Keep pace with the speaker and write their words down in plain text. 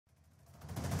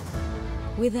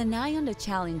With an eye on the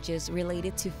challenges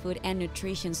related to food and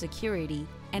nutrition security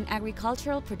and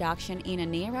agricultural production in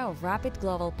an era of rapid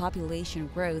global population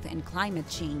growth and climate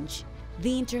change,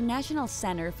 the International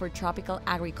Center for Tropical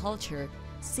Agriculture,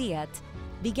 CIAT,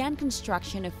 began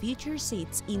construction of Future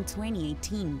Seeds in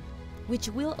 2018, which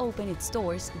will open its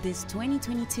doors this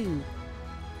 2022.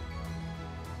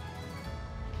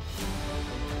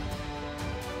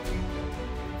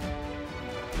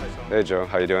 Hey Joe,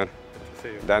 how you doing? Good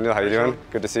to see you. Daniel, how you doing? Sean.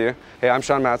 Good to see you. Hey, I'm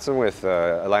Sean Matson with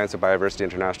Alliance of Bioversity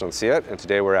International and CIAT, and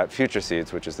today we're at Future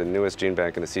Seeds, which is the newest gene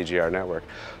bank in the CGR network.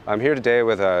 I'm here today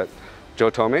with Joe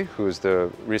Tohme, who's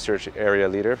the research area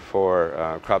leader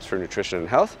for crops for nutrition and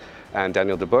health, and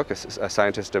Daniel Debouck, a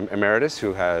scientist emeritus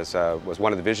who was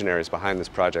one of the visionaries behind this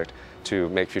project to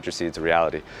make Future Seeds a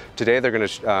reality. Today they're going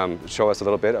to show us a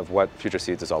little bit of what Future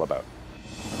Seeds is all about.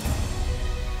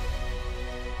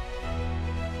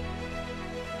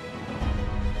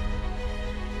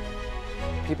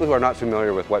 People who are not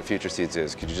familiar with what Future Seeds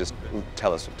is, could you just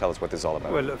tell us what this is all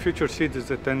about? Well, Future Seeds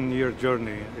is a 10-year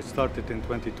journey. It started in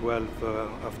 2012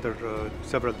 after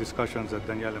several discussions that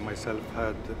Daniel and myself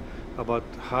had about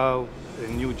how a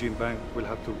new gene bank will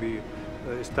have to be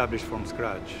established from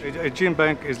scratch. A gene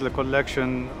bank is the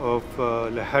collection of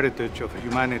the heritage of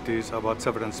humanities about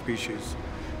several species.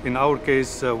 In our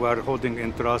case, we are holding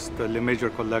in trust the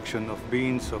major collection of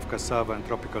beans, of cassava, and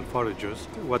tropical forages.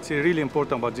 What's really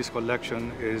important about this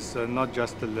collection is not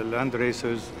just the land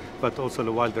races, but also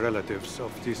the wild relatives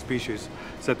of these species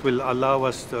that will allow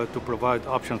us to provide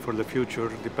options for the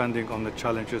future depending on the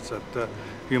challenges that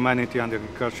humanity and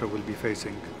agriculture will be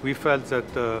facing. We felt that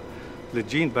the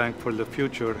gene bank for the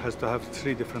future has to have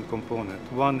three different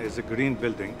components. One is a green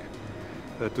building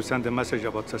to send a message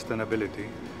about sustainability.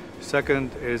 Second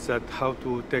is that how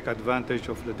to take advantage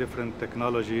of the different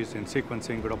technologies in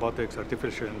sequencing, robotics,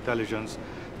 artificial intelligence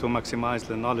to maximize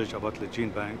the knowledge about the gene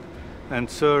bank. And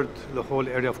third, the whole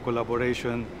area of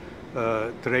collaboration,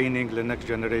 training the next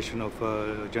generation of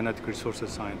genetic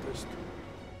resources scientists.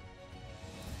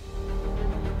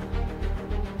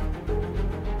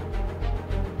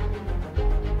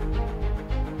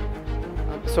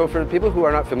 So for people who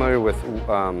are not familiar with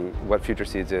what Future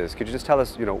Seeds is, could you just tell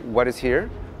us, what is here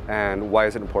and why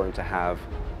is it important to have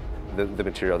the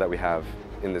material that we have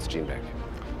in this gene bank?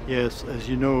 Yes, as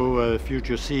you know,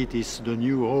 Future Seed is the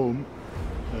new home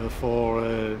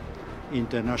for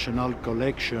international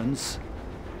collections.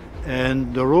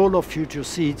 And the role of Future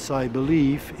Seeds, I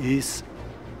believe, is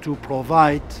to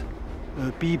provide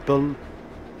people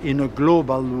in a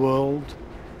global world,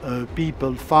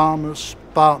 people, farmers,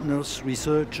 partners,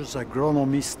 researchers,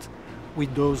 agronomists,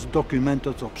 with those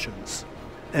documented options,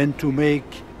 and to make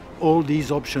all these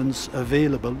options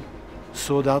available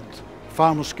so that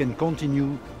farmers can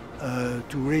continue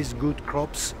to raise good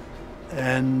crops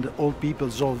and all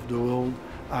peoples of the world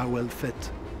are well fed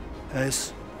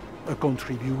as a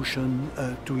contribution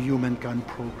to humankind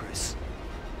progress.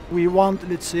 We want,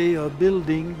 let's say, a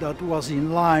building that was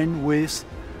in line with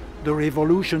the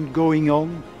revolution going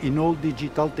on in all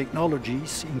digital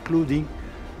technologies, including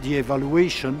the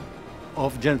evaluation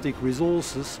of genetic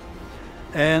resources.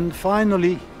 And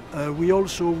finally, we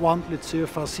also want, let's say, a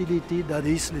facility that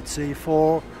is, let's say,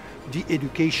 for the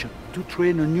education, to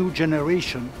train a new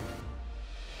generation.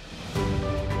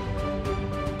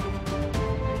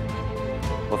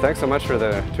 Well, thanks so much for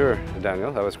the tour,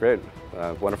 Daniel. That was great.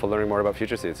 Wonderful learning more about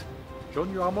Future Seeds.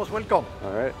 John, you are most welcome.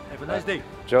 All right. Have a nice day.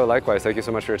 Joe, likewise. Thank you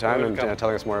so much for your time and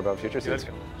telling us more about Future Seeds.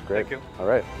 You're welcome. It's great. Thank you. All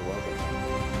right. You're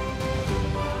welcome.